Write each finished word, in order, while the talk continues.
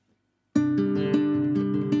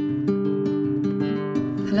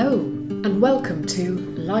Hello, and welcome to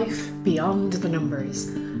Life Beyond the Numbers,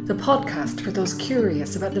 the podcast for those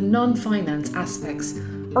curious about the non-finance aspects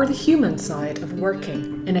or the human side of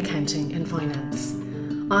working in accounting and finance.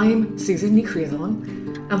 I'm Susan Ní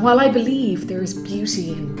Chríosáin, and while I believe there is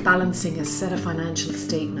beauty in balancing a set of financial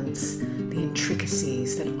statements, the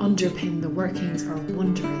intricacies that underpin the workings are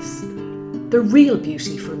wondrous. The real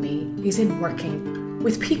beauty for me is in working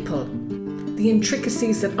with people. The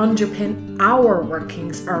intricacies that underpin our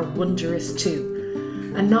workings are wondrous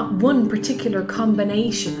too, and not one particular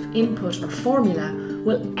combination of input or formula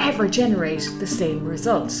will ever generate the same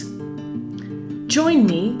result. Join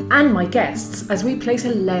me and my guests as we place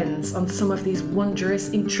a lens on some of these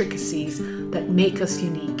wondrous intricacies that make us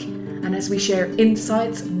unique, and as we share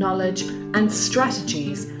insights, knowledge, and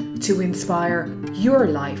strategies to inspire your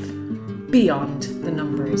life beyond the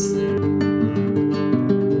numbers.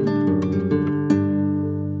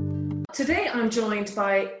 Today I'm joined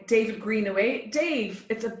by David Greenaway. Dave,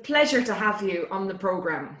 it's a pleasure to have you on the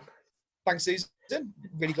programme. Thanks, Susan.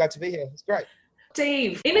 Really glad to be here. It's great.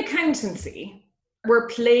 Dave, in accountancy, we're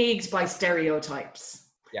plagued by stereotypes.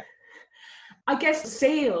 Yeah. I guess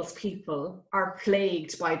salespeople are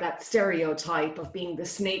plagued by that stereotype of being the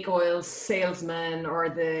snake oil salesman or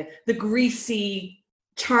the greasy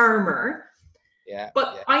charmer. Yeah.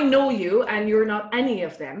 But I know you and you're not any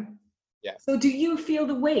of them. Yeah. So do you feel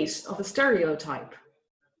the weight of a stereotype?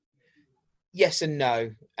 Yes and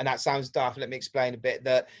no. And that sounds daft. Let me explain a bit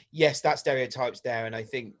that, yes, that stereotype's there. And I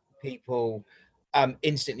think people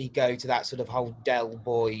instantly go to that sort of whole Del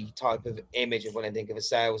Boy type of image of when they think of a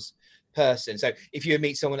sales person. So if you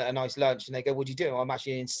meet someone at a nice lunch and they go, "What do you do?" "I'm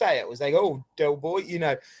actually in sales." They go, "Oh, Del Boy,"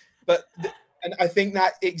 But and I think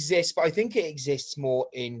that exists, but I think it exists more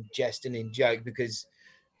in jest and in joke, because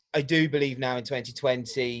I do believe now in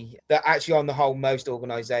 2020 that actually on the whole, most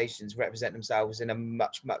organisations represent themselves in a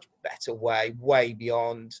much, much better way, way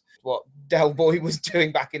beyond what Del Boy was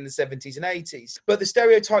doing back in the 70s and 80s. But the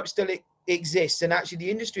stereotype still exists, and actually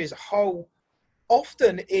the industry as a whole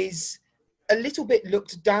often is a little bit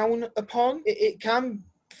looked down upon. It can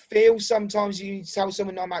feel sometimes, you tell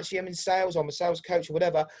someone, I'm in sales, I'm a sales coach or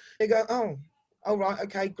whatever, they go, oh, right,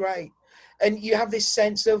 okay, great. And you have this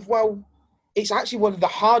sense of, well, it's actually one of the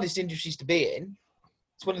hardest industries to be in.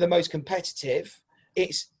 It's one of the most competitive.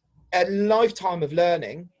 It's a lifetime of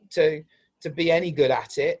learning to be any good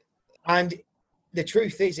at it. And the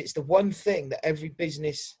truth is, it's the one thing that every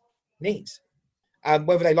business needs,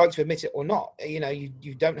 whether they like to admit it or not.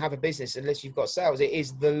 You don't have a business unless you've got sales. It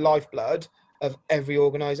is the lifeblood of every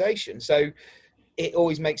organization. So it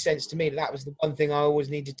always makes sense to me that was the one thing I always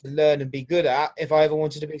needed to learn and be good at if I ever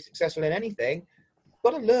wanted to be successful in anything.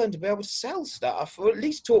 Got to learn to be able to sell stuff, or at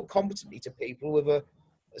least talk competently to people with a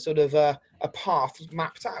sort of a path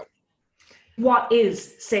mapped out. What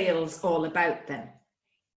is sales all about then?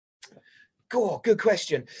 Good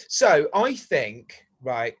question. So I think,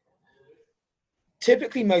 right,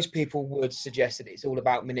 typically most people would suggest that it's all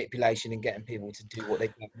about manipulation and getting people to do what they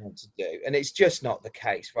don't want to do. And it's just not the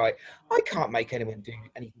case, right? I can't make anyone do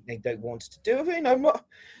anything they don't want to do.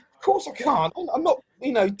 Of course I can't. I'm not,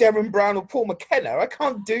 Derren Brown or Paul McKenna. I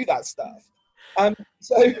can't do that stuff.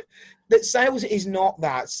 So that sales is not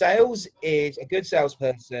that. Sales is, a good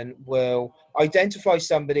salesperson will identify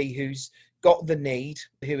somebody who's got the need,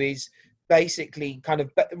 who is basically kind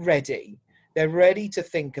of ready. They're ready to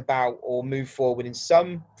think about or move forward in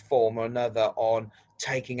some form or another on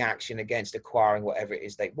taking action against acquiring whatever it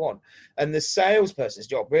is they want. And the salesperson's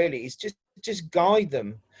job really is just guide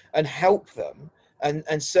them and help them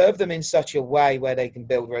and serve them in such a way where they can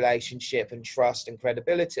build relationship and trust and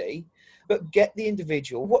credibility, but get the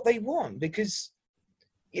individual what they want. Because,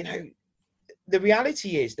 the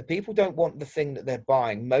reality is the people don't want the thing that they're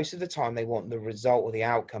buying. Most of the time they want the result or the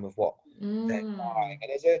outcome of what they're buying.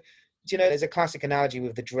 And there's a classic analogy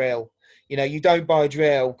with the drill. You don't buy a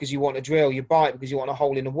drill because you want a drill. You buy it because you want a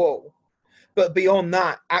hole in the wall. But beyond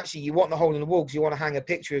that, actually, you want the hole in the wall because you want to hang a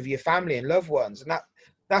picture of your family and loved ones. And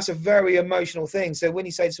that's a very emotional thing. So when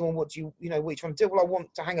you say to someone, what are you trying to do? Well, I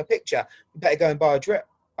want to hang a picture. You better go and buy a drill.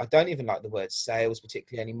 I don't even like the word sales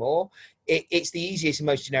particularly anymore. It's the easiest and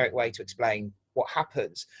most generic way to explain what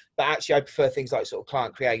happens. But actually, I prefer things like sort of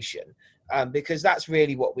client creation. Because that's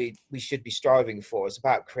really what we should be striving for. It's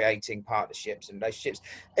about creating partnerships and relationships.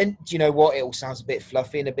 And do you know what? It all sounds a bit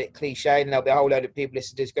fluffy and a bit cliche, and there'll be a whole load of people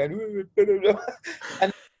listening to this going,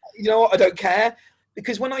 and you know what? I don't care,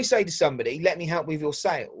 because when I say to somebody, "Let me help with your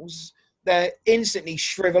sales," they instantly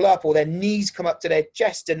shrivel up, or their knees come up to their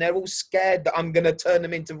chest, and they're all scared that I'm going to turn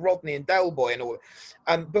them into Rodney and Del Boy and all.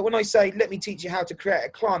 But when I say, "Let me teach you how to create a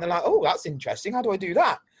client," they're like, "Oh, that's interesting. How do I do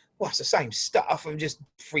that?" well, it's the same stuff. I've just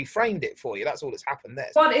reframed it for you. That's all that's happened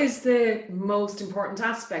there. What is the most important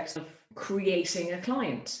aspect of creating a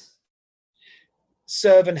client?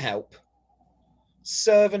 Serve and help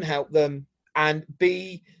them, and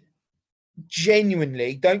be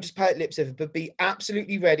genuinely, don't just pay it lip service, but be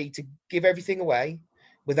absolutely ready to give everything away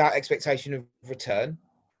without expectation of return,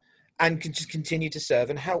 and can just continue to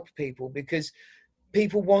serve and help people, because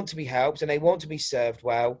people want to be helped and they want to be served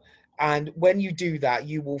well. And when you do that,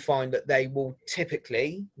 you will find that they will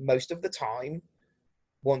typically, most of the time,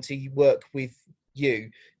 want to work with you,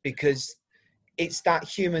 because it's that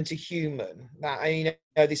human to human. That, you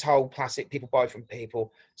know, this whole classic people buy from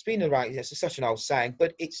people, it's been around, it's such an old saying,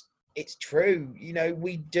 but it's true. You know,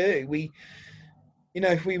 we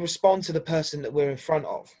respond to the person that we're in front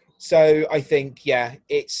of. So I think, yeah,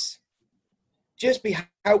 it's just be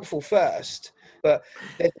helpful first. But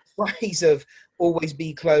there's a phrase of always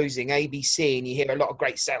be closing, ABC, and you hear a lot of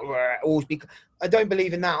great sales, always be. I don't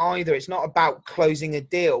believe in that either. It's not about closing a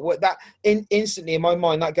deal. What that instantly in my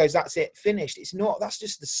mind, that goes, that's it, finished. It's not. That's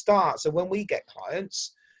just the start. So when we get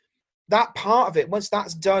clients, that part of it, once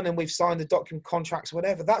that's done and we've signed the document, contracts,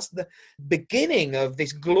 whatever, that's the beginning of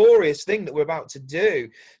this glorious thing that we're about to do.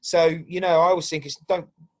 So, you know, I always think it's don't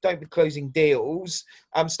be closing deals,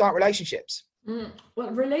 start relationships.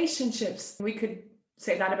 Well, relationships, we could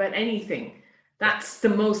say that about anything. That's the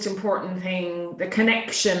most important thing, the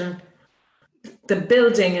connection, the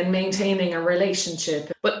building and maintaining a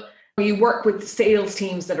relationship. But you work with sales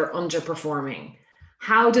teams that are underperforming.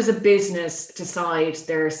 How does a business decide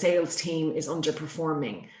their sales team is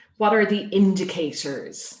underperforming? What are the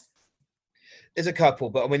indicators? There's a couple,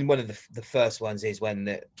 but I mean, one of the first ones is when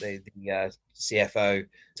the CFO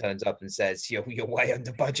turns up and says, you're way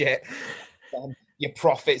under budget. Your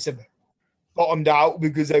profits have bottomed out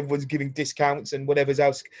because everyone's giving discounts and whatever's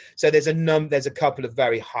else. So there's a couple of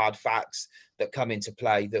very hard facts that come into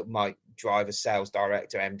play that might drive a sales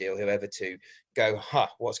director, MD, or whoever to go,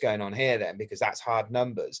 what's going on here then? Because that's hard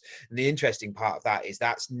numbers. And the interesting part of that is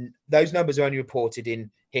those numbers are only reported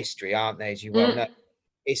in history, aren't they? As you well know,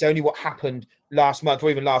 it's only what happened last month or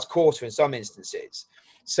even last quarter in some instances.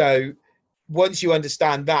 So once you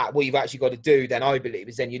understand that, what you've actually got to do then, I believe,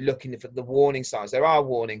 is then you're looking for the warning signs. There are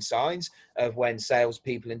warning signs of when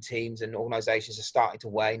salespeople and teams and organizations are starting to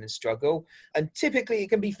wane and struggle. And typically it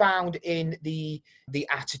can be found in the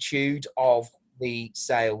attitude of the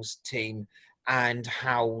sales team and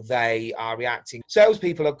how they are reacting.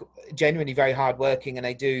 Salespeople are genuinely very hardworking and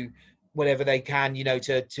they do whatever they can, you know,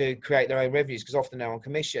 to create their own revenues, because often they're on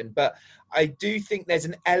commission. But I do think there's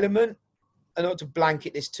an element, and not to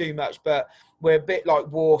blanket this too much, but we're a bit like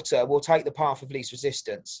water. We'll take the path of least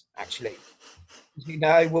resistance, actually. You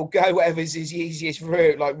know, we'll go whatever's his easiest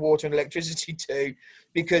route, like water and electricity too,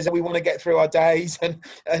 because we want to get through our days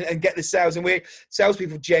and get the sales. And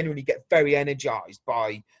salespeople genuinely get very energized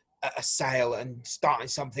by a sale and starting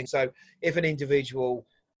something. So if an individual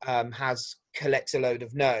collects a load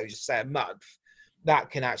of no's, say a month, that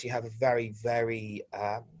can actually have a very, very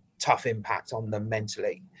tough impact on them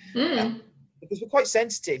mentally. Because we're quite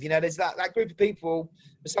sensitive, you know, there's that group of people,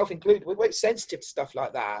 myself included, we're quite sensitive to stuff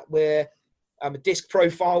like that. We're a disc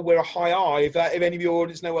profile, we're a high I. If any of your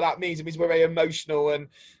audience know what that means, it means we're very emotional and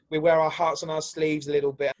we wear our hearts on our sleeves a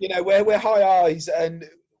little bit. You know, we're high eyes, and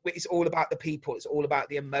it's all about the people. It's all about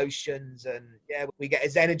the emotions, and yeah, we get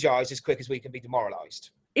as energized as quick as we can be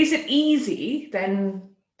demoralized. Is it easy then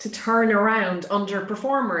to turn around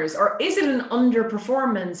underperformers, or is it an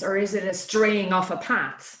underperformance, or is it a straying off a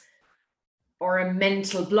path? Or a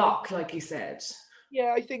mental block, like you said?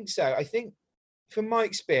 Yeah, I think so. I think from my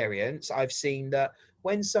experience, I've seen that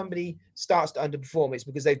when somebody starts to underperform, it's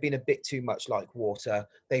because they've been a bit too much like water.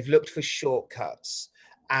 They've looked for shortcuts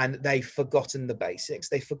and they've forgotten the basics.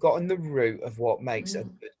 They've forgotten the root of what makes a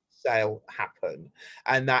good sale happen,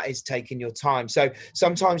 and that is taking your time. So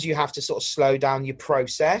sometimes you have to sort of slow down your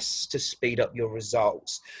process to speed up your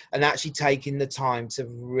results, and actually taking the time to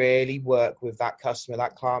really work with that customer,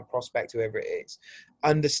 that client, prospect, whoever it is,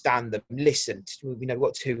 understand them, listen. You know, we've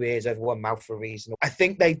got two ears over one mouth for a reason. I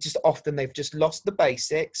think they've just lost the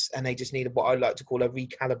basics, and they just need what I like to call a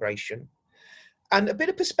recalibration. And a bit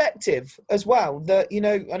of perspective as well, that, you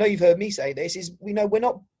know, I know you've heard me say this, is, you know, we're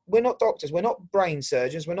not doctors, we're not brain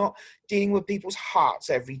surgeons, we're not dealing with people's hearts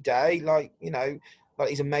every day, like, you know, like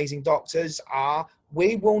these amazing doctors are.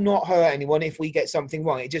 We will not hurt anyone if we get something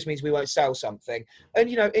wrong. It just means we won't sell something. And,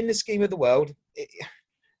 you know, in the scheme of the world,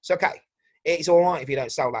 it's okay. It's all right if you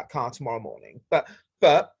don't sell that car tomorrow morning.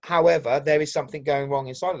 But however, there is something going wrong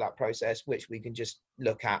inside of that process, which we can just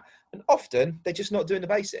look at. And often they're just not doing the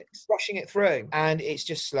basics, rushing it through, and it's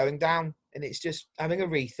just slowing down And it's just having a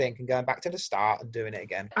rethink and going back to the start and doing it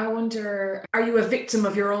again. I wonder, are you a victim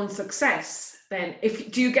of your own success then?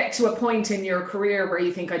 Do you get to a point in your career where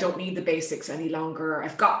you think, I don't need the basics any longer,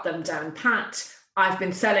 I've got them down pat, I've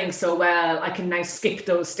been selling so well, I can now skip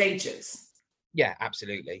those stages? Yeah,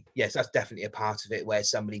 absolutely. Yes, that's definitely a part of it, where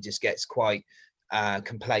somebody just gets quite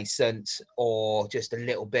complacent, or just a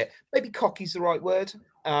little bit, maybe cocky's the right word.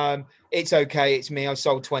 It's okay, it's me, I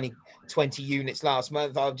sold 20 units last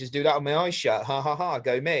month, I'll just do that with my eyes shut, ha ha ha,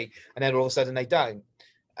 go me. And then all of a sudden they don't.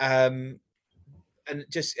 And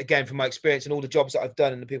just again, from my experience and all the jobs that I've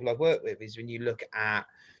done and the people I've worked with, is when you look at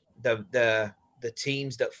the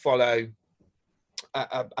teams that follow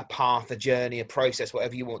a path, a journey, a process,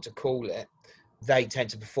 whatever you want to call it, they tend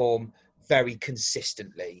to perform very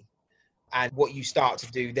consistently. And what you start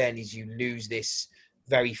to do then is you lose this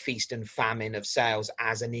very feast and famine of sales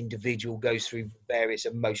as an individual goes through various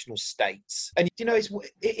emotional states. And it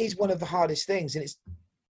is one of the hardest things, and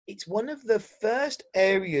it's one of the first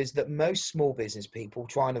areas that most small business people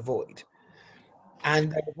try and avoid.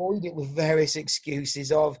 And they avoid it with various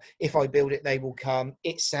excuses of, if I build it, they will come,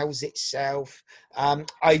 it sells itself.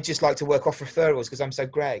 I just like to work off referrals because I'm so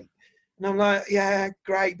great. And I'm like, yeah,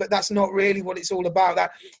 great, but that's not really what it's all about.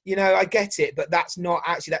 That, I get it, but that's not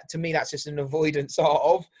actually, that to me, that's just an avoidance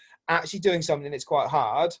of actually doing something that's quite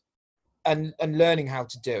hard and learning how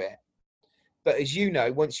to do it. But as you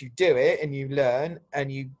know, once you do it and you learn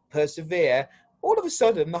and you persevere, all of a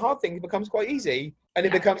sudden the hard thing becomes quite easy, and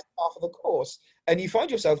it becomes half of the course, and you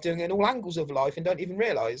find yourself doing it in all angles of life and don't even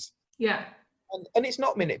realize. Yeah. And it's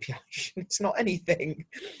not manipulation. It's not anything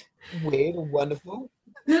weird or wonderful.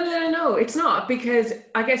 No, it's not, because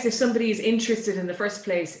I guess if somebody is interested in the first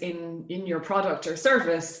place in your product or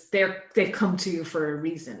service, they've come to you for a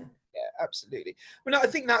reason. Yeah, absolutely. Well, I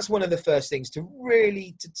think that's one of the first things to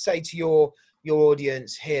really to say to your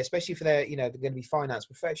audience here, especially for they're going to be finance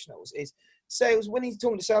professionals, is sales. When he's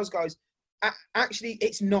talking to sales guys, actually,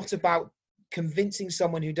 it's not about convincing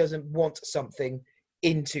someone who doesn't want something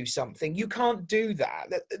into something. You can't do that.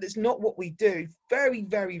 That's not what we do. Very,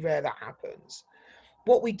 very rare that happens.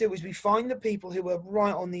 What we do is we find the people who are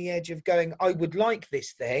right on the edge of going, I would like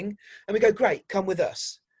this thing. And we go, great, come with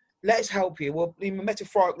us. Let us help you. We'll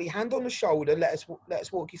metaphorically, hand on the shoulder, let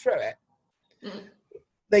us walk you through it.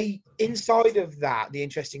 Mm. Inside of that, the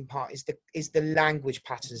interesting part is the language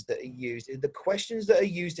patterns that are used, the questions that are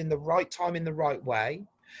used in the right time, in the right way,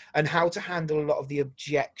 and how to handle a lot of the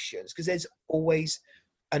objections. Because there's always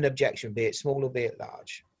an objection, be it small or be it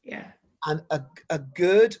large. Yeah. And a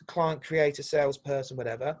good client, creator, salesperson,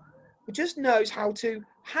 whatever, who just knows how to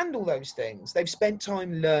handle those things. They've spent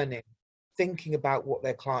time learning, thinking about what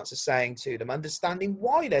their clients are saying to them, understanding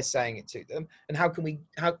why they're saying it to them, and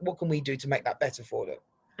what can we do to make that better for them.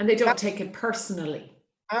 And they don't take it personally.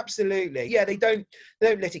 Absolutely. Yeah, they don't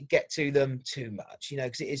let it get to them too much,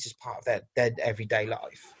 because it is just part of their everyday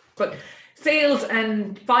life. But sales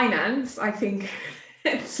and finance, I think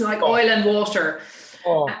it's like oil and water.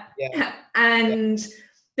 Oh, yeah. And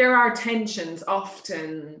there are tensions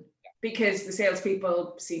often, because the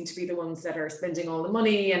salespeople seem to be the ones that are spending all the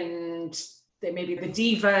money, and they may be the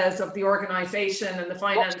divas of the organization, and the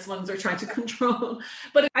finance ones are trying to control.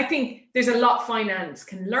 But I think there's a lot finance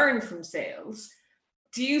can learn from sales.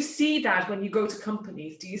 Do you see that when you go to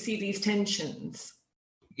companies? Do you see these tensions?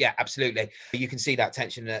 Yeah, absolutely. You can see that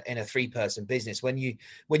tension in a three-person business when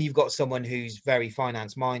you've got someone who's very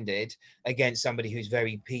finance minded against somebody who's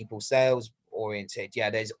very people sales oriented. Yeah,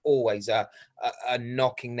 there's always a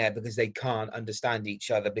knocking there, because they can't understand each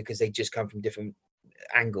other, because they just come from different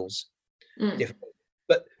angles.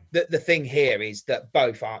 But the thing here is that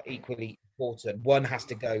both are equally important. One has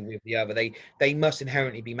to go with the other. They must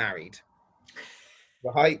inherently be married.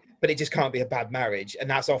 Right, but it just can't be a bad marriage, and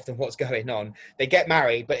that's often what's going on. They get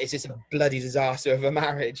married, but it's just a bloody disaster of a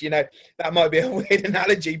marriage. That might be a weird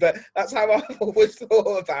analogy, but that's how I've always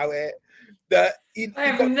thought about it.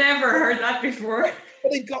 I've never heard that before.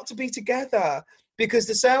 But they've got to be together, because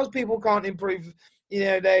the salespeople can't improve,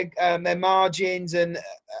 their margins and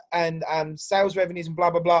sales revenues and blah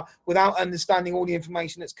blah blah without understanding all the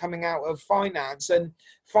information that's coming out of finance, and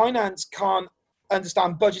finance can't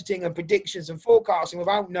understand budgeting and predictions and forecasting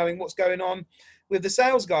without knowing what's going on with the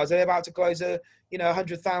sales guys. They're about to close a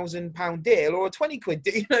 £100,000 deal or a 20 quid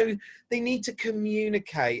deal. They need to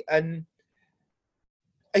communicate. And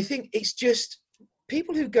I think it's just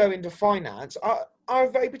people who go into finance are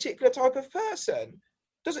a very particular type of person.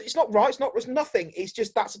 It's not right, it's nothing. It's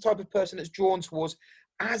just that's the type of person that's drawn towards,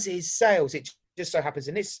 as is sales. It just so happens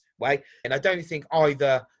in this way. And I don't think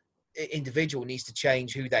either individual needs to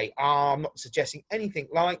change who they are. I'm not suggesting anything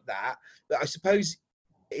like that, but I suppose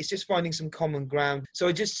It's just finding some common ground. So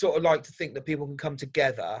I just sort of like to think that people can come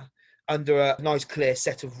together under a nice, clear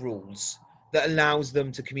set of rules that allows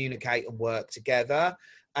them to communicate and work together,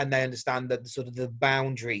 and they understand that sort of the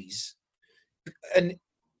boundaries. And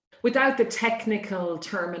without the technical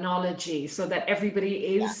terminology, so that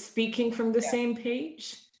everybody is speaking from the same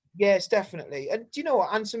page. yes, definitely. And do you know what?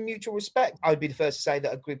 And some mutual respect. I'd be the first to say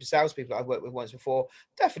that a group of salespeople that I've worked with once before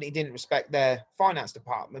definitely didn't respect their finance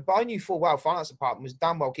department. But I knew full well finance department was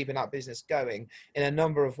damn well keeping that business going in a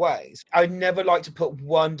number of ways. I'd never like to put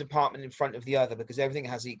one department in front of the other, because everything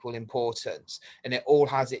has equal importance and it all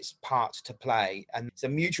has its part to play. And so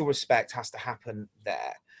mutual respect has to happen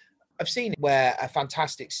there. I've seen it where a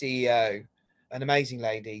fantastic CEO, an amazing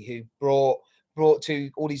lady who brought to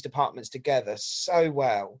all these departments together so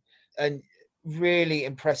well, and really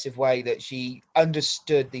impressive way that she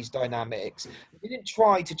understood these dynamics. She didn't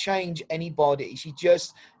try to change anybody. She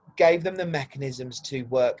just gave them the mechanisms to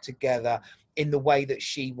work together in the way that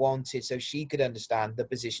she wanted, so she could understand the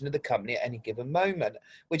position of the company at any given moment,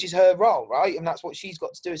 which is her role, right? And that's what she's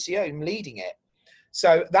got to do as CEO, and leading it.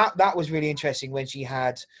 So that was really interesting when she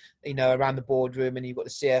had, around the boardroom, and you've got the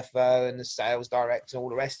CFO and the sales director, all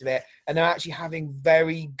the rest of it, and they're actually having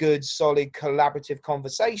very good, solid, collaborative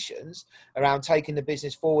conversations around taking the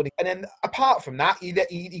business forward. And then apart from that,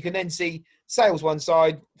 you can then see sales one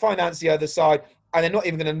side, finance the other side, and they're not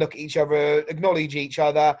even going to look at each other, acknowledge each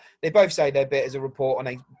other. They both say their bit as a report, and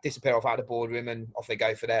they disappear off out of the boardroom, and off they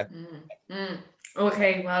go for their.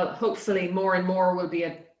 Okay, well, hopefully more and more will be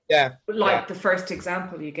the first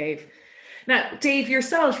example you gave. Now, Dave,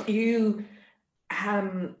 yourself, you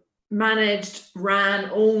managed,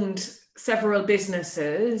 owned several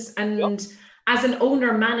businesses, and as an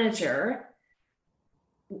owner-manager,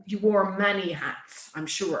 you wore many hats, I'm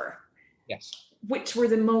sure. Yes. Which were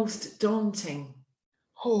the most daunting?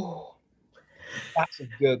 Oh, that's a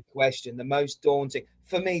good question. The most daunting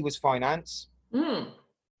for me was finance.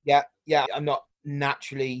 Yeah. I'm not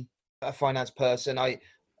naturally a finance person. I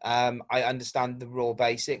understand the raw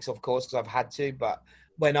basics, of course, because I've had to. But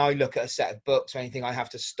when I look at a set of books or anything, I have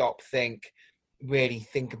to stop, really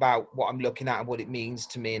think about what I'm looking at and what it means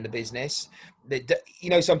to me in the business.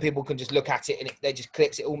 Some people can just look at it and they just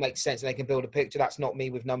clicks. It all makes sense and they can build a picture. That's not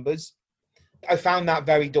me with numbers. I found that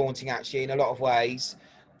very daunting, actually, in a lot of ways.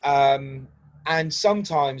 And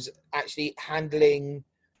sometimes actually handling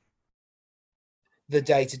the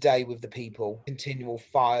day-to-day with the people, continual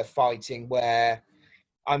firefighting, where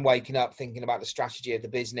I'm waking up thinking about the strategy of the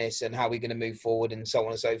business and how we're going to move forward and so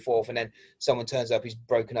on and so forth. And then someone turns up who's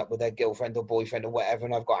broken up with their girlfriend or boyfriend or whatever,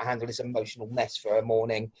 and I've got to handle this emotional mess for a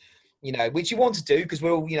morning, which you want to do because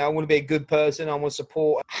we're all, I want to be a good person. I want to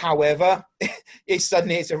support. However, it's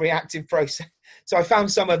a reactive process. So I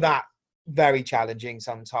found some of that very challenging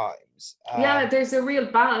sometimes. There's a real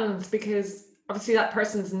balance, because obviously that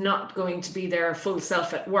person's not going to be their full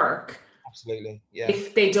self at work. Absolutely. Yeah.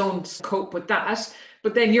 If they don't cope with that.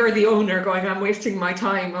 But then you're the owner going, I'm wasting my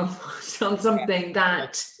time on something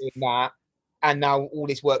that. And now all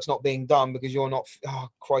this work's not being done because you're not,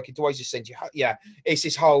 crikey, do I just send you? Yeah, it's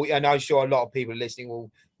this whole, and I'm sure a lot of people listening will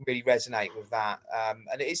really resonate with that.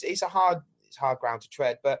 And it's hard ground to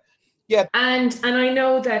tread, but yeah. And I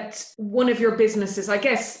know that one of your businesses, I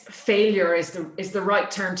guess failure is the right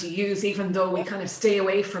term to use, even though we kind of stay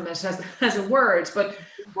away from it as a word, but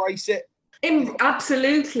embrace it.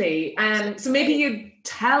 Absolutely. So maybe you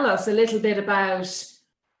tell us a little bit about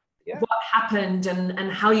what happened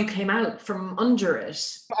and how you came out from under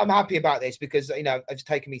it. I'm happy about this because, it's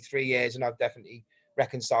taken me 3 years and I've definitely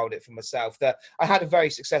reconciled it for myself. That I had a very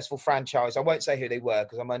successful franchise. I won't say who they were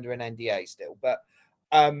because I'm under an NDA still, but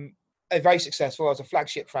a very successful. I was a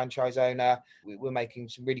flagship franchise owner. We were making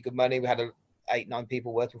some really good money. We had 8-9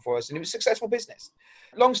 people working for us and it was a successful business.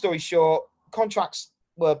 Long story short, contracts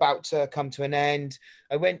were about to come to an end.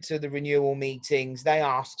 I went to the renewal meetings. They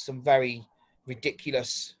asked some very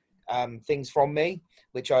ridiculous things from me,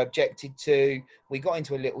 which I objected to. We got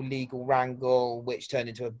into a little legal wrangle, which turned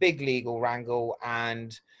into a big legal wrangle,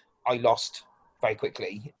 and I lost very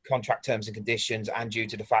quickly contract terms and conditions, and due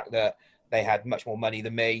to the fact that they had much more money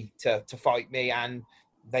than me to fight me, and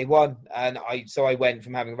they won. And I went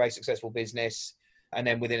from having a very successful business, and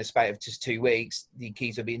then within a space of just 2 weeks, the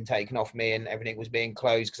keys were being taken off me and everything was being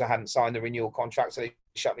closed because I hadn't signed the renewal contract. So they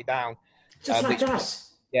shut me down. Just like that?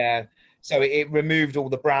 Yeah. So it removed all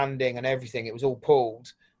the branding and everything. It was all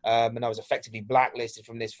pulled. And I was effectively blacklisted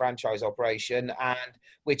from this franchise operation, and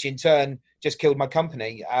which in turn just killed my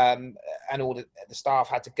company. And all the staff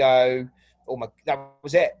had to go. That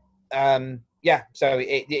was it. So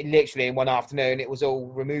it literally in one afternoon, it was all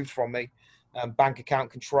removed from me. Bank account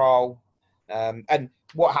control, And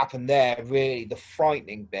what happened there, really, the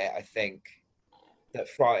frightening bit, I think, that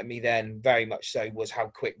frightened me then very much so was how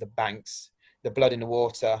quick the banks, the blood in the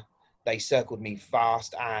water, they circled me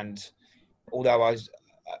fast. And although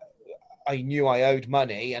I knew I owed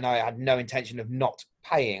money and I had no intention of not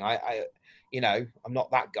paying, I'm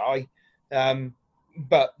not that guy.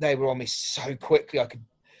 But they were on me so quickly,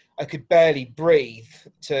 I could barely breathe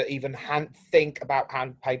to even think about how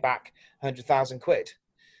to pay back 100,000 quid.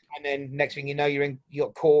 And then next thing you know, you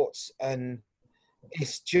got courts, and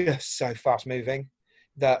it's just so fast moving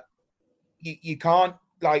that you can't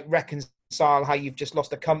like reconcile how you've just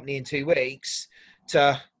lost a company in 2 weeks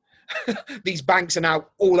to these banks are now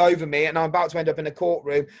all over me and I'm about to end up in a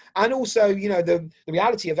courtroom. And also, the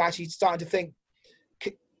reality of actually starting to think,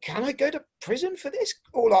 can I go to prison for this?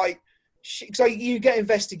 Or like, so you get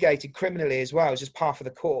investigated criminally as well, it's just part of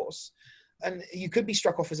the course. And you could be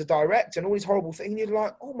struck off as a director and all these horrible things. And you're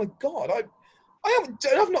like, oh my God,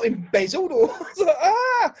 I've not embezzled or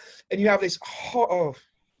and you have this,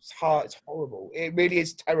 it's horrible. It really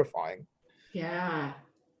is terrifying. Yeah.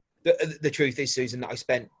 The truth is, Susan, that I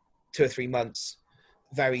spent 2 or 3 months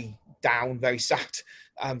very down, very sad,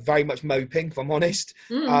 very much moping, if I'm honest.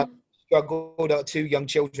 Struggled, 2 young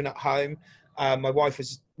children at home. My wife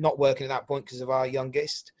was not working at that point because of our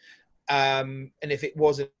youngest. And if it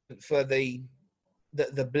wasn't for the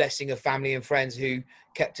blessing of family and friends who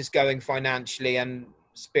kept us going financially and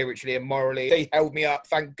spiritually and morally, they held me up,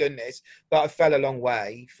 thank goodness. But I fell a long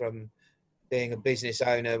way from being a business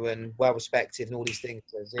owner and well respected and all these things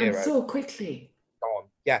to zero. And so quickly. Gone.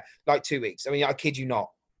 Yeah, like 2 weeks. I mean, I kid you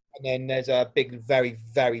not. And then there's a big, very,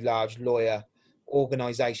 very large lawyer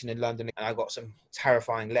organisation in London, and I got some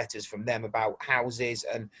terrifying letters from them about houses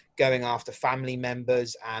and going after family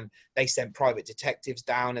members, and they sent private detectives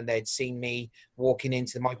down and they'd seen me walking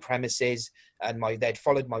into my premises and they'd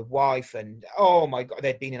followed my wife, and oh my God,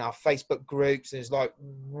 they'd been in our Facebook groups, and it's like,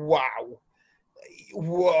 whoa,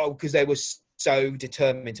 because they were so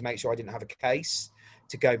determined to make sure I didn't have a case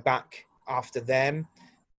to go back after them.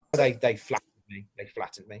 They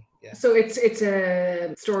flattened me. Yeah. So it's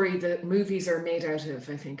a story that movies are made out of,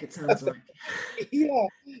 I think it sounds like.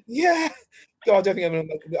 Yeah. God, I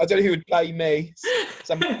don't know who would play me.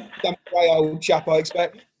 Some grey old chap, I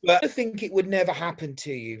expect. But I think it would never happen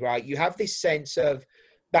to you, right? You have this sense of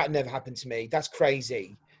that never happened to me. That's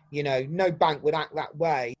crazy. No bank would act that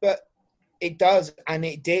way, but it does, and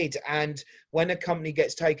it did. And when a company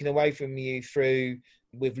gets taken away from you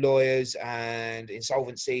with lawyers and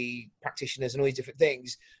insolvency practitioners and all these different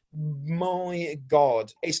things, my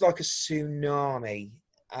God, it's like a tsunami,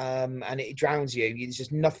 and it drowns you. There's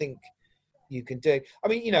just nothing you can do. I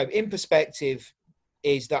mean, in perspective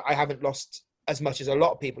is that I haven't lost as much as a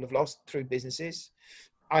lot of people have lost through businesses.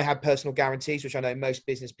 I have personal guarantees, which I know most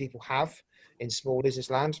business people have in small business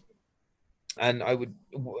land. And I would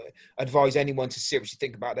advise anyone to seriously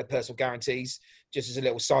think about their personal guarantees. Just as a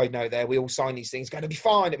little side note there, we all sign these things, going to be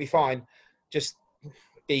fine, it'll be fine. Just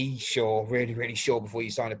be sure, really, really sure before you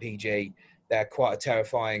sign a PG. They're quite a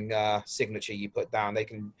terrifying signature you put down.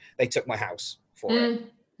 They took my house for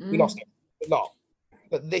it. We lost a lot.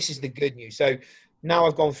 But this is the good news. So now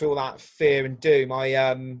I've gone through all that fear and doom.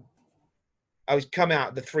 I was coming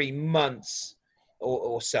out the 3 months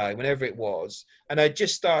or so, whenever it was, and I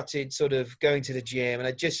just started sort of going to the gym, and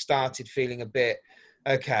I just started feeling a bit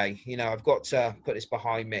okay. I've got to put this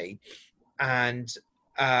behind me. And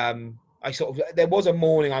there was a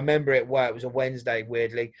morning, I remember it was a Wednesday,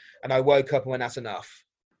 weirdly, and I woke up and went, that's enough.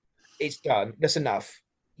 It's done. That's enough.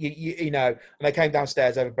 And I came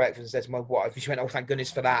downstairs over breakfast and said to my wife, she went, oh, thank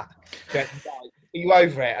goodness for that. She went, right, are you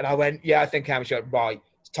over it? And I went, yeah, I think I am. She went, right,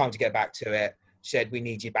 it's time to get back to it. She said, we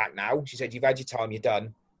need you back now. She said, you've had your time, you're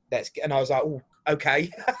done. And I was like, oh, okay.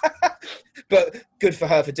 But good for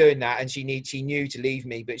her for doing that. And she knew to leave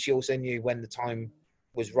me, but she also knew when the time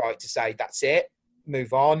was right to say, that's it,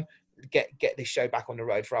 move on, get this show back on the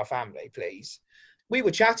road for our family, please. We were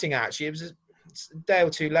chatting, actually. It was a day or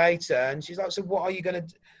two later, and she's like, so what are you going to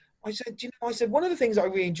do? I said, one of the things I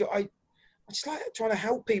really enjoy, I just like trying to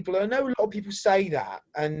help people. And I know a lot of people say that,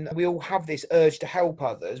 and we all have this urge to help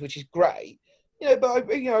others, which is great. But I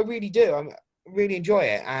really do. I really enjoy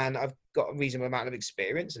it, and I've got a reasonable amount of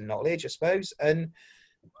experience and knowledge, I suppose. And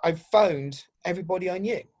I phoned everybody I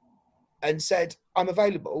knew and said, I'm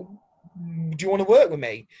available. Do you want to work with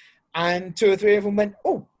me? And 2 or 3 of them went,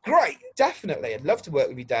 oh, great, definitely. I'd love to work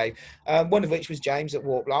with you, Dave. One of which was James at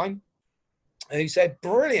Warpline, who said,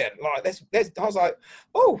 brilliant. Like, let's. I was like,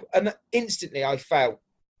 oh, and instantly I felt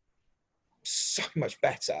so much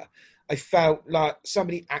better. I felt like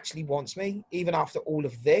somebody actually wants me, even after all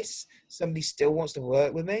of this. Somebody still wants to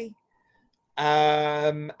work with me.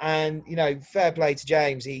 And fair play to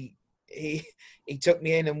James. He took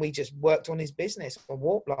me in, and we just worked on his business on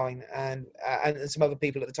Warpline, and some other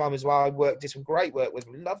people at the time as well. Did some great work with,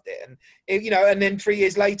 loved it, and then 3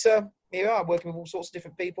 years later, here we are working with all sorts of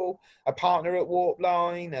different people, a partner at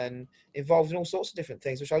Warpline, and involved in all sorts of different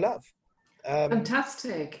things, which I love.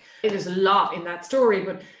 Fantastic. There's a lot in that story,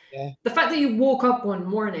 but yeah. The fact that you woke up one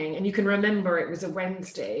morning and you can remember it was a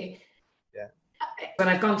Wednesday. Yeah. And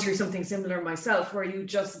I've gone through something similar myself, where you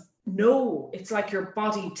just know, it's like your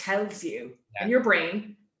body tells you and your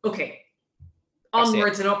brain, okay,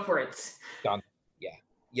 onwards and upwards. Done.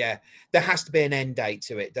 Yeah. There has to be an end date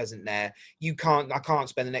to it, doesn't there? I can't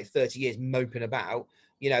spend the next 30 years moping about,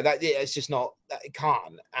 that it's just not, it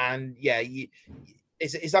can't. And yeah,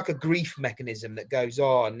 it's like a grief mechanism that goes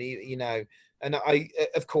on, and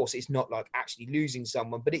of course it's not like actually losing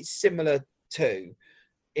someone, but it's similar to,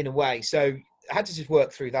 in a way. So I had to just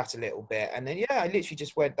work through that a little bit, and then I literally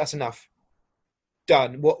just went, that's enough.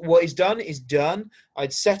 Done. What is done is done.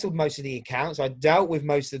 I'd settled most of the accounts. I'd dealt with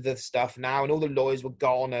most of the stuff now, and all the lawyers were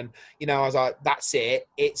gone. And I was like, that's it.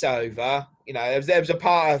 It's over. There was a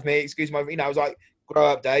part of me, excuse my, I was like, grow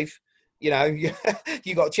up, Dave. You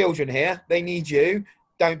got children here. They need you.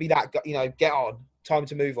 Don't be that. Get on. Time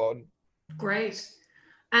to move on. Great.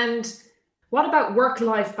 And what about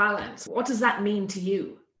work-life balance? What does that mean to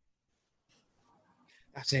you?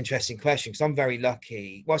 That's an interesting question, because I'm very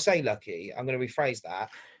lucky. Well, I say lucky, I'm going to rephrase that.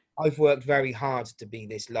 I've worked very hard to be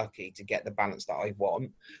this lucky to get the balance that I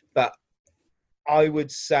want. But I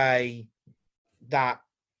would say that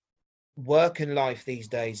work and life these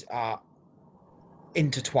days are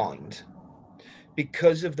intertwined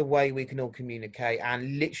because of the way we can all communicate.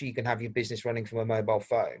 And literally you can have your business running from a mobile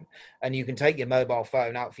phone, and you can take your mobile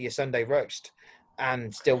phone out for your Sunday roast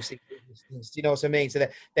and still see business. Do you know what I mean? So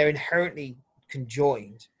they're inherently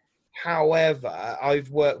conjoined. However, I've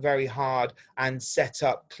worked very hard and set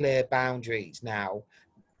up clear boundaries now,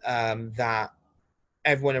 that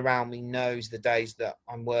everyone around me knows the days that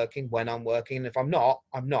I'm working, when I'm working, and if I'm not,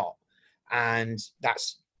 I'm not. And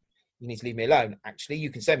that's, you need to leave me alone. Actually,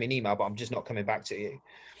 you can send me an email, but I'm just not coming back to you.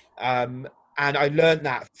 And I learned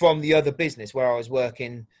that from the other business where I was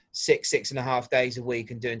working 6.5 days a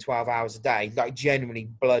week and doing 12 hours a day, like generally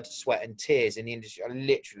blood, sweat and tears in the industry. I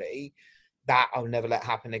literally, that I'll never let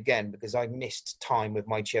happen again, because I missed time with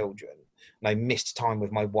my children, and I missed time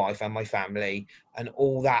with my wife and my family, and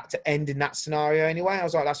all that to end in that scenario anyway. I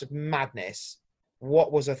was like, that's madness.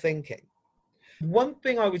 What was I thinking? One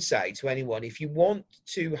thing I would say to anyone, if you want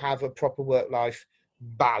to have a proper work-life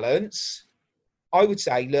balance, I would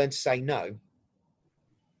say learn to say no.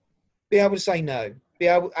 Be able to say no. Be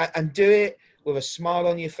able and do it with a smile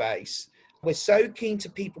on your face. We're so keen to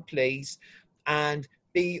people please and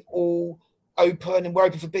be all open, and we're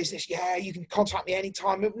open for business. Yeah, you can contact me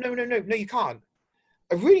anytime. No, you can't.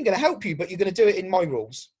 I'm really going to help you, but you're going to do it in my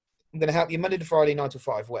rules. I'm going to help you Monday to Friday, 9 to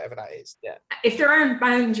 5, whatever that is. Yeah. If there aren't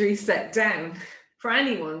boundaries set down for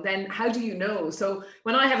anyone, then how do you know? So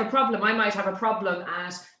when I have a problem, I might have a problem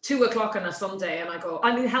at 2:00 on a Sunday, and I go,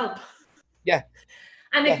 I need help. Yeah.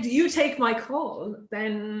 And if you take my call,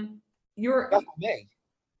 then that's on me.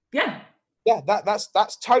 Yeah. Yeah,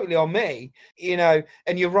 that's totally on me,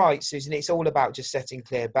 and you're right, Susan, it's all about just setting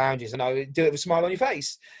clear boundaries, and I would do it with a smile on your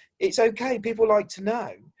face. It's okay. People like to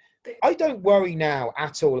know. I don't worry now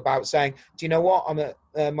at all about saying, do you know what? I'm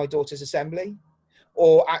at my daughter's assembly,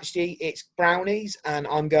 or actually it's brownies and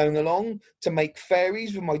I'm going along to make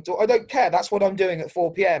fairies with my daughter. I don't care. That's what I'm doing at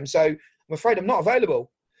 4 p.m. So I'm afraid I'm not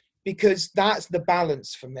available, because that's the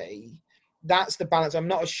balance for me. That's the balance. I'm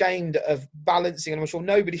not ashamed of balancing, and I'm sure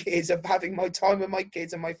nobody is, of having my time with my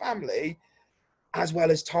kids and my family, as well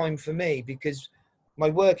as time for me, because my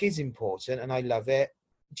work is important and I love it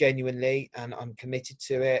genuinely and I'm committed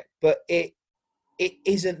to it. But it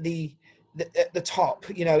isn't the top.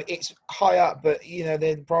 It's high up, but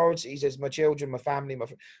the priorities is my children, my family, my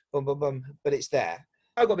but it's there.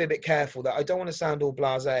 I've got to be a bit careful that I don't want to sound all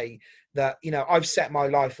blasé, that I've set my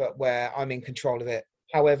life up where I'm in control of it.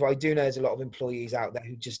 However, I do know there's a lot of employees out there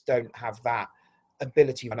who just don't have that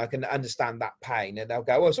ability, and I can understand that pain, and they'll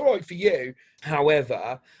go, well, it's all right for you.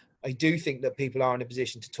 However, I do think that people are in a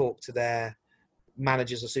position to talk to their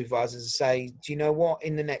managers or supervisors and say, do you know what,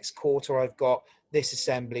 in the next quarter I've got this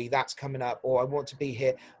assembly that's coming up, or I want to be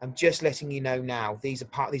here. I'm just letting you know now, these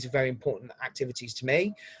are very important activities to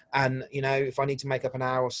me, and if I need to make up an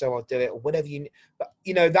hour or so, I'll do it, or whatever but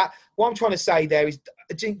that what I'm trying to say there is,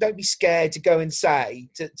 don't be scared to go and say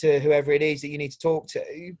to whoever it is that you need to talk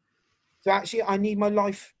to, so actually I need my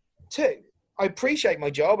life too. I appreciate my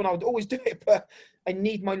job and I would always do it, but I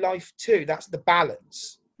need my life too. That's the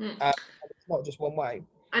balance. It's not just one way.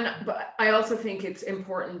 But I also think it's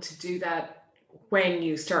important to do that when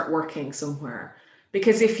you start working somewhere,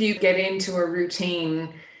 because if you get into a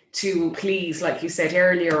routine to please, like you said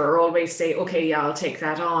earlier, or always say, okay, yeah, I'll take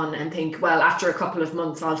that on, and think, well, after a couple of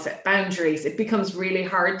months, I'll set boundaries, it becomes really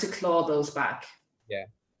hard to claw those back. Yeah,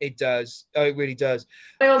 it does. Oh, it really does.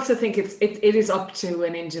 I also think it is up to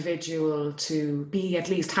an individual to be at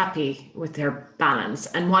least happy with their balance,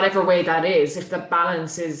 and whatever way that is. If the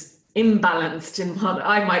balance is imbalanced in what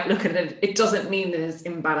I might look at it, it doesn't mean that it's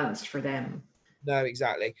imbalanced for them. No,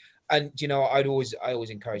 exactly. And you know, I always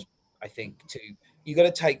encourage, I think, you got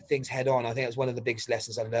to take things head on. I think that's one of the biggest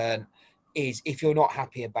lessons I learned is if you're not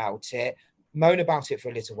happy about it, moan about it for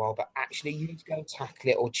a little while, but actually you need to go and tackle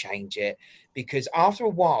it or change it, because after a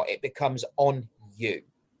while it becomes on you.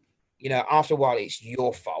 You know, after a while it's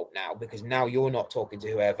your fault now, because now you're not talking to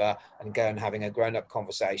whoever and going and having a grown-up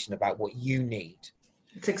conversation about what you need.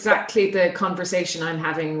 It's exactly the conversation I'm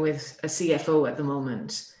having with a CFO at the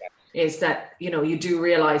moment, is that, you know, you do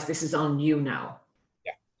realize this is on you now.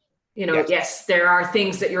 Yeah. You know, yes, there are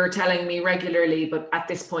things that you're telling me regularly, but at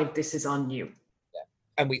this point, this is on you. Yeah.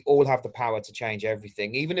 And we all have the power to change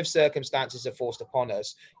everything. Even if circumstances are forced upon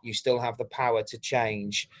us, you still have the power to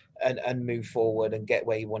change and move forward and get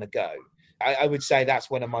where you want to go. I would say that's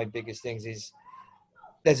one of my biggest things is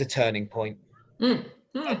there's a turning point.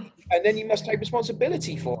 And then you must take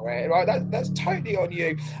responsibility for it, right? That's totally on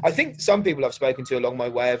you. I think some people I've spoken to along my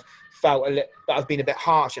way have felt that I've been a bit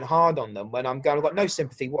harsh and hard on them when I've got no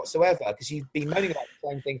sympathy whatsoever, because you've been moaning about the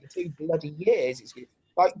same thing for 2 bloody years. It's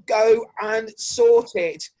like, go and sort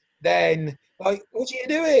it then. Like, what are you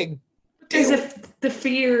doing? As if the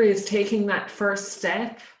fear is taking that first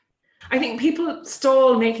step. I think people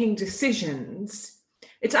stall making decisions.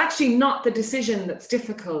 It's actually not the decision that's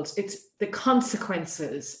difficult, it's the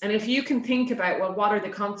consequences. And if you can think about, well, what are the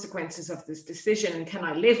consequences of this decision and can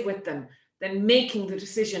I live with them, then making the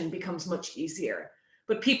decision becomes much easier.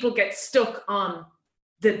 But people get stuck on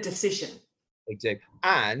the decision. They do.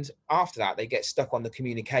 And after that, they get stuck on the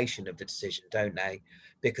communication of the decision, don't they?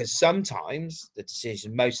 Because sometimes the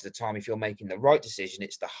decision, most of the time, if you're making the right decision,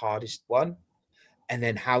 it's the hardest one. And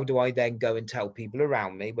then how do I then go and tell people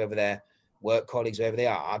around me, whether they're work colleagues, wherever they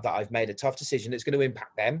are, that I've made a tough decision that's going to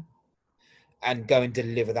impact them, and go and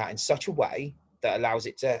deliver that in such a way that allows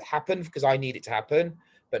it to happen because I need it to happen,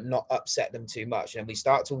 but not upset them too much. And we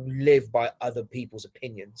start to live by other people's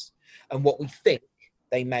opinions and what we think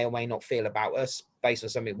they may or may not feel about us based on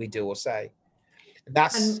something we do or say.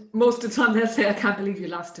 And most of the time they'll say, I can't believe you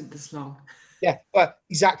lasted this long. Yeah, well,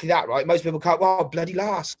 exactly that, right? Most people can't, well, bloody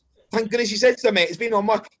last. Thank goodness you said something. It's been on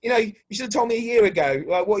my, you should have told me a year ago,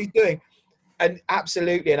 like, what are you doing? And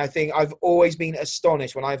absolutely. And I think I've always been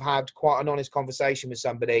astonished when I've had quite an honest conversation with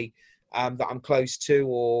somebody that I'm close to,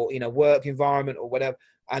 or in a work environment or whatever.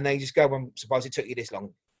 And they just go, I'm surprised it took you this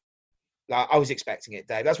long. Like, I was expecting it,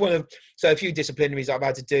 Dave. That's so a few disciplinaries I've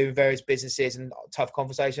had to do in various businesses and tough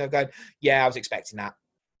conversations. I've gone, yeah, I was expecting that.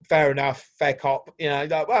 Fair enough. Fair cop.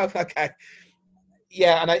 Like, well, okay.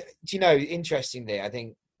 Yeah. And interestingly, I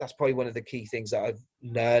think that's probably one of the key things that I've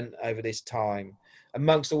learned over this time.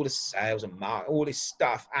 Amongst all the sales and all this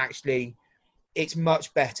stuff, actually, it's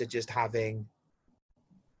much better just having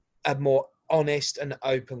a more honest and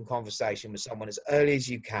open conversation with someone as early as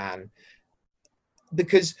you can,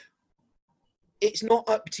 because it's not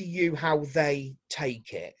up to you how they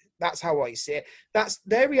take it. That's how I see it. That's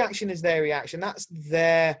their reaction is their reaction. That's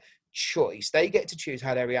their choice. They get to choose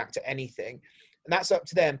how they react to anything, and that's up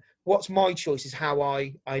to them. What's my choice is how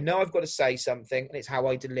I know I've got to say something, and it's how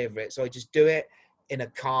I deliver it. So I just do it in a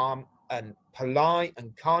calm and polite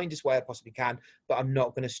and kindest way I possibly can, but I'm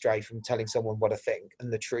not going to stray from telling someone what I think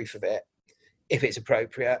and the truth of it if it's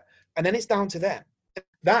appropriate. And then it's down to them.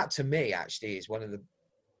 That to me actually is one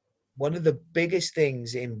of the biggest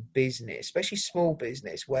things in business, especially small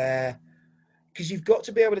business, because you've got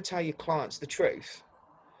to be able to tell your clients the truth.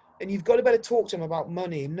 And you've got to be able to talk to them about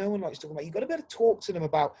money. No one likes talking about. You've got to be able to talk to them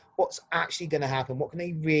about what's actually going to happen. What can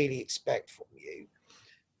they really expect from you?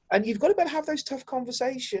 And you've got to be able to have those tough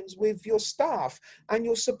conversations with your staff and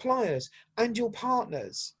your suppliers and your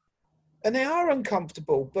partners. And they are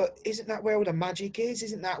uncomfortable, but isn't that where all the magic is?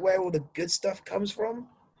 Isn't that where all the good stuff comes from?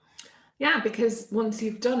 Yeah, because once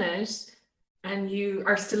you've done it and you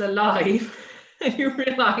are still alive, and you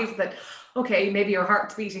realize that, okay, maybe your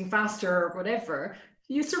heart's beating faster or whatever,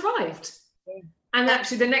 you survived. Yeah. And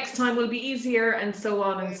actually the next time will be easier, and so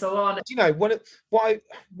on and so on.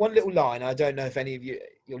 One little line, I don't know if any of your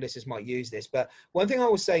listeners might use this, but one thing I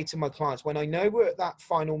will say to my clients when I know we're at that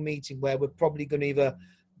final meeting where we're probably going to either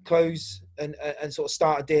close and sort of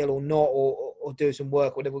start a deal or not, or do some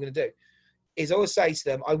work, whatever we're going to do, is I always say to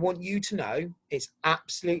them, I want you to know it's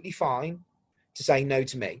absolutely fine to say no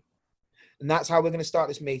to me. And that's how we're going to start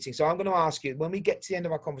this meeting. So I'm going to ask you, when we get to the end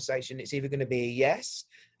of our conversation, it's either going to be a yes,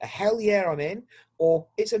 a hell yeah, I'm in, or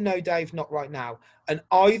it's a no, Dave, not right now. And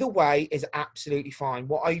either way is absolutely fine.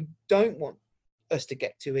 What I don't want us to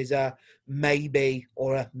get to is a maybe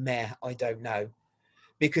or a meh, I don't know.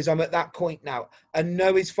 Because I'm at that point now. A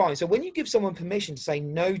no is fine. So when you give someone permission to say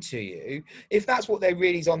no to you, if that's what they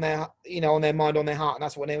really is on their, on their mind, on their heart, and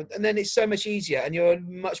that's what and then it's so much easier, and you're in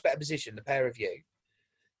a much better position, the pair of you.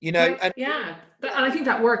 And I think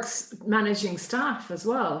that works managing staff as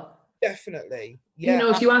well. Definitely. Yeah.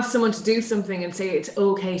 If you ask someone to do something and say it's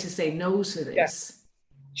okay to say no to this.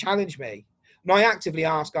 Challenge me. And I actively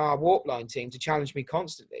ask our Warpline team to challenge me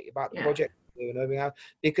constantly about the project and everything else,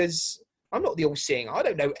 because I'm not the all-seeing. I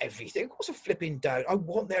don't know everything. What's a flipping don't? I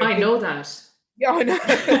want their opinion. I know that. Yeah, I know.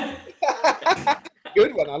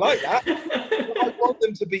 Good one. I like that. I want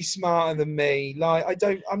them to be smarter than me.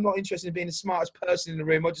 I'm not interested in being the smartest person in the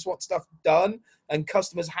room. I just want stuff done and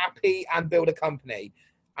customers happy and build a company.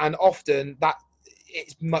 And often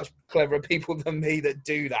it's much cleverer people than me that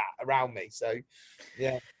do that around me. So,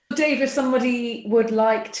 yeah. Dave, if somebody would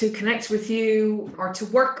like to connect with you or to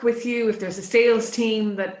work with you, if there's a sales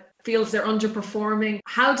team that feels they're underperforming,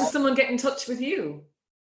 how does someone get in touch with you?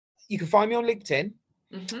 You can find me on LinkedIn.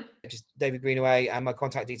 Mm-hmm. Just David Greenaway, and my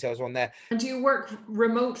contact details are on there. And do you work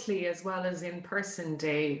remotely as well as in person,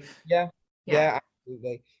 Dave? Yeah,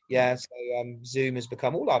 absolutely. Yeah, so Zoom has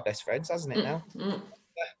become all our best friends, hasn't it now?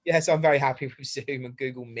 Yeah, so I'm very happy with Zoom and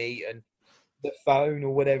Google Meet and the phone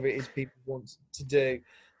or whatever it is people want to do.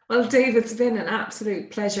 Well, Dave, it's been an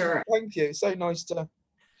absolute pleasure. Thank you. It's so nice to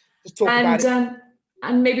just talk about it.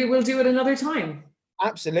 And maybe we'll do it another time.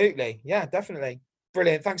 Absolutely. Yeah, definitely.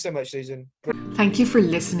 Brilliant. Thanks so much, Susan. Thank you for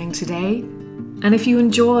listening today. And if you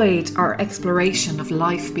enjoyed our exploration of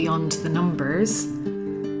life beyond the numbers,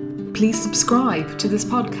 please subscribe to this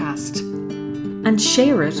podcast and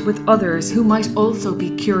share it with others who might also be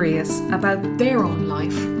curious about their own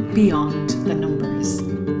life beyond the numbers.